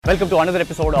Welcome to another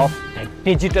episode of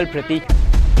Digital Pratik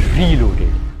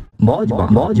Reloaded.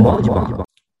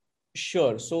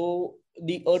 Sure. So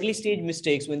the early stage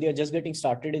mistakes when they are just getting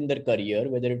started in their career,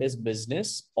 whether it is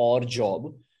business or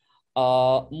job,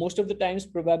 most of the times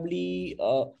probably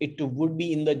it would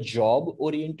be in the job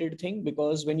oriented thing,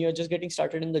 because when you're just getting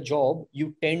started in the job,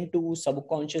 you tend to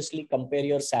subconsciously compare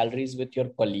your salaries with your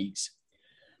colleagues.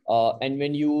 And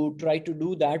when you try to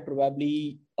do that,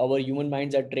 probably our human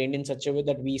minds are trained in such a way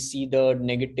that we see the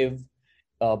negative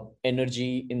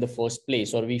energy in the first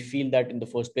place, or we feel that in the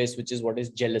first place, which is what is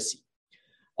jealousy.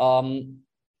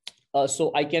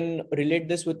 So I can relate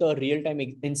this with a real-time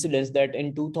incident that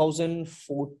in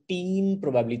 2014,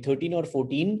 probably 13 or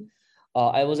 14,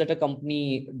 I was at a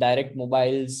company,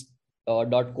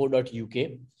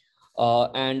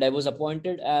 directmobiles.co.uk, and I was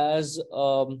appointed as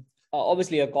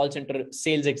obviously a call center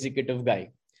sales executive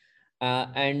guy.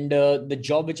 And the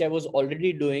job which I was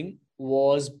already doing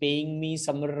was paying me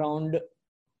somewhere around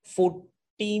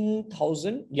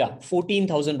 14,000,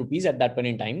 14,000 rupees at that point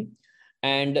in time.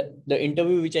 And the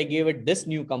interview which I gave at this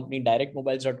new company,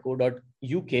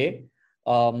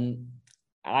 directmobiles.co.uk,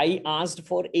 I asked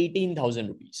for 18,000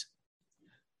 rupees.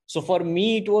 So for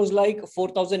me, it was like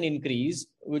 4,000 increase,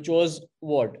 which was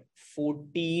what?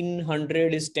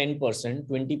 1,400 is 10%,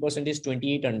 20% is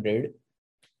 2,800.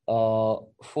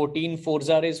 14 4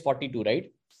 is 42,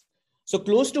 right? So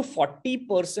close to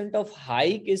 40% of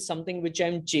hike is something which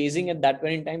I'm chasing at that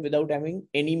point in time without having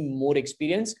any more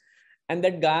experience. And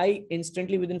that guy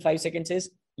instantly within 5 seconds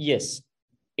says, yes,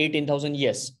 18,000,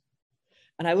 yes.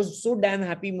 And I was so damn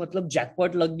happy, मतलब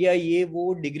jackpot लग गया, ये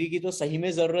वो degree की तो सही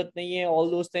में जरूरत नहीं है, all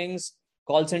those things,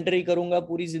 call center ही करूंगा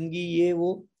पूरी जिंदगी, ये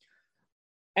वो.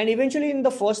 And eventually in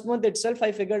the first month itself,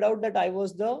 I figured out that I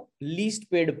was the least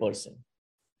paid person.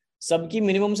 सबकी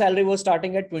minimum salary was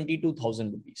starting at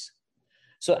 22,000 rupees.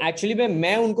 So actually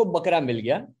मैं उनको बकरा मिल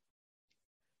गया.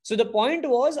 So the point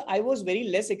was, I was very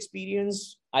less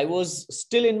experienced. I was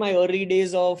still in my early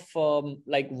days of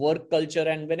like work culture.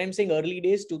 And when I'm saying early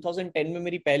days, 2010 में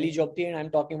मेरी पहली job थी, and I'm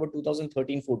talking about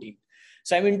 2013-14.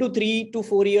 So I'm into 3 to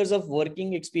 4 years of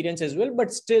working experience as well,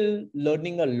 but still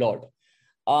learning a lot.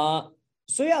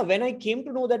 So yeah, when I came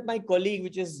to know that my colleague,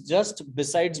 which is just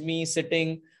besides me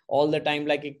sitting all the time,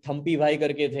 like एक थम्पी भाई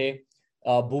करके थे,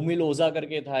 भूमिल ओझा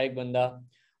करके था एक बंदा.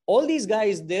 All these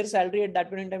guys, their salary at that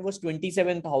point in time was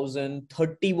 27,000,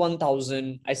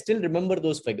 31,000. I still remember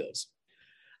those figures.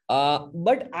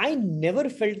 But I never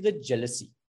felt the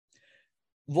jealousy.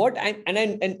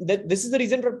 This is the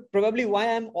reason probably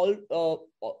why I'm all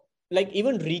like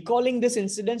even recalling this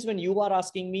incidents when you are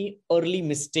asking me early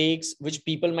mistakes which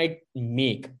people might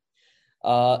make.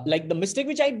 Like the mistake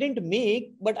which I didn't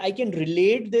make, but I can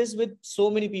relate this with so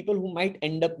many people who might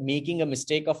end up making a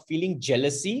mistake of feeling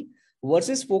jealousy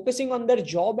versus focusing on their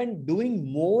job and doing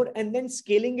more and then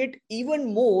scaling it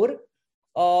even more,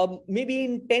 maybe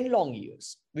in 10 long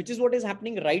years, which is what is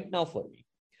happening right now for me.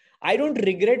 I don't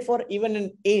regret for even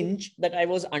an inch that I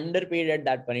was underpaid at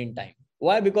that point in time.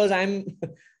 Why? Because I'm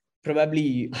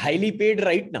probably highly paid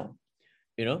right now,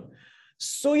 you know.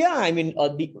 So yeah, I mean,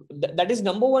 that is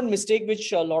number one mistake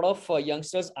which a lot of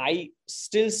youngsters I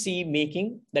still see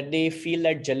making, that they feel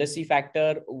that jealousy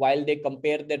factor while they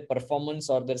compare their performance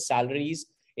or their salaries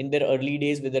in their early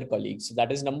days with their colleagues. So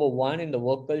that is number one in the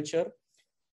work culture.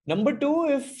 Number two,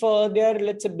 if they are,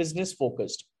 let's say, business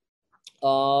focused.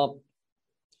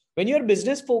 When you're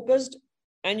business focused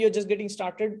and you're just getting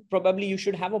started, probably you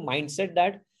should have a mindset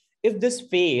that if this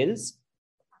fails,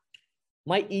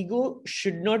 my ego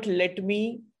should not let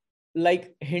me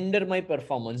like hinder my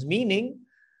performance. Meaning,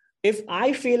 if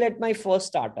I fail at my first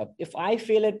startup, if I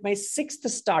fail at my sixth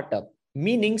startup,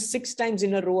 meaning 6 times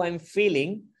in a row I'm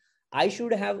failing, I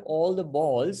should have all the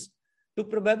balls to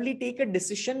probably take a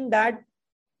decision that,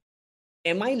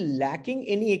 am I lacking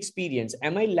any experience?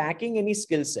 Am I lacking any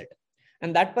skill set?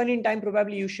 And that point in time,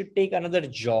 probably you should take another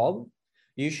job.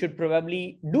 You should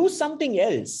probably do something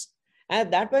else.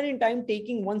 At that point in time,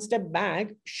 taking one step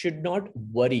back should not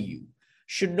worry you,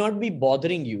 should not be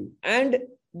bothering you. And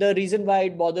the reason why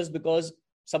it bothers, because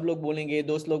सब लोग बोलेंगे,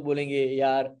 दोस्त लोग बोलेंगे,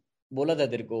 यार बोला था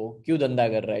तेरे को, क्यों धंधा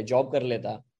कर रहा है, जॉब कर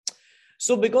लेता.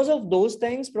 So because of those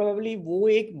things, probably वो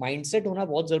एक mindset होना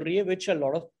बहुत जरूरी है, which a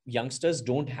lot of youngsters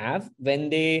don't have when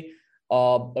they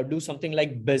do something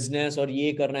like business or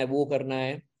ये करना है, वो करना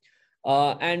है.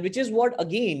 And which is what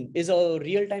again is a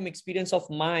real-time experience of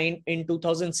mine in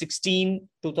 2016,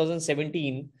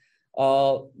 2017,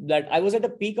 that I was at the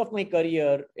peak of my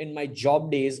career in my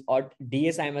job days at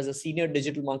DSIM as a senior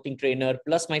digital marketing trainer,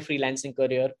 plus my freelancing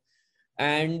career.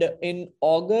 And in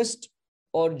August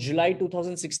or July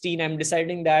 2016, I'm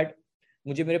deciding that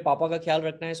मुझे मेरे पापा का ख्याल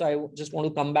रखना है, so I just want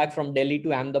to come back from Delhi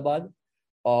to Ahmedabad,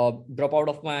 drop out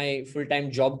of my full-time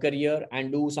job career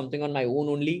and do something on my own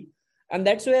only. And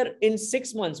that's where in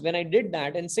 6 months, when I did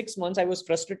that, in 6 months, I was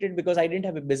frustrated because I didn't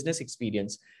have a business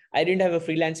experience. I didn't have a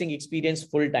freelancing experience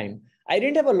full time. I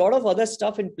didn't have a lot of other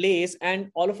stuff in place. And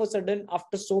all of a sudden,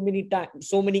 after so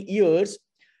many years,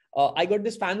 I got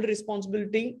this family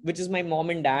responsibility, which is my mom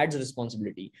and dad's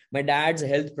responsibility, my dad's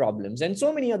health problems, and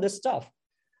so many other stuff.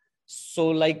 So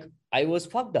like I was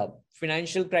fucked up.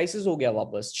 Financial crisis हो गया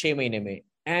वापस 6 महीने में.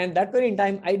 And that point in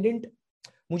time, I didn't.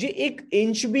 मुझे एक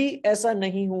inch भी ऐसा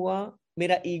नहीं हुआ,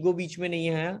 मेरा ईगो बीच में नहीं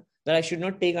आया that I should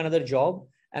not take another job.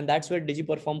 And that's where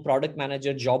DigiPerform product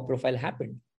manager job profile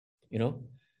happened, you know.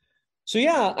 So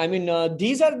yeah, I mean,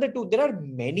 these are the two. There are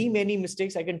many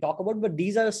mistakes I can talk about, but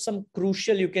these are some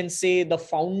crucial, you can say, the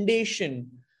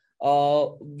foundation.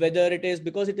 Whether it is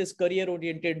because it is career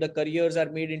oriented, the careers are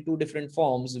made in two different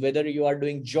forms. Whether you are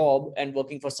doing job and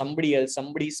working for somebody else,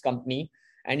 somebody's company,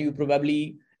 and you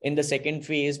probably in the second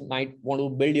phase might want to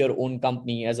build your own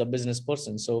company as a business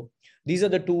person. So these are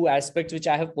the two aspects which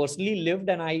I have personally lived,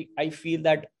 and I feel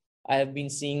that I have been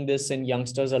seeing this in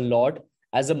youngsters a lot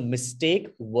as a mistake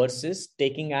versus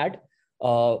taking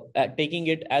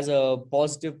it as a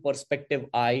positive perspective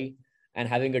eye and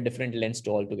having a different lens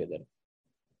to altogether.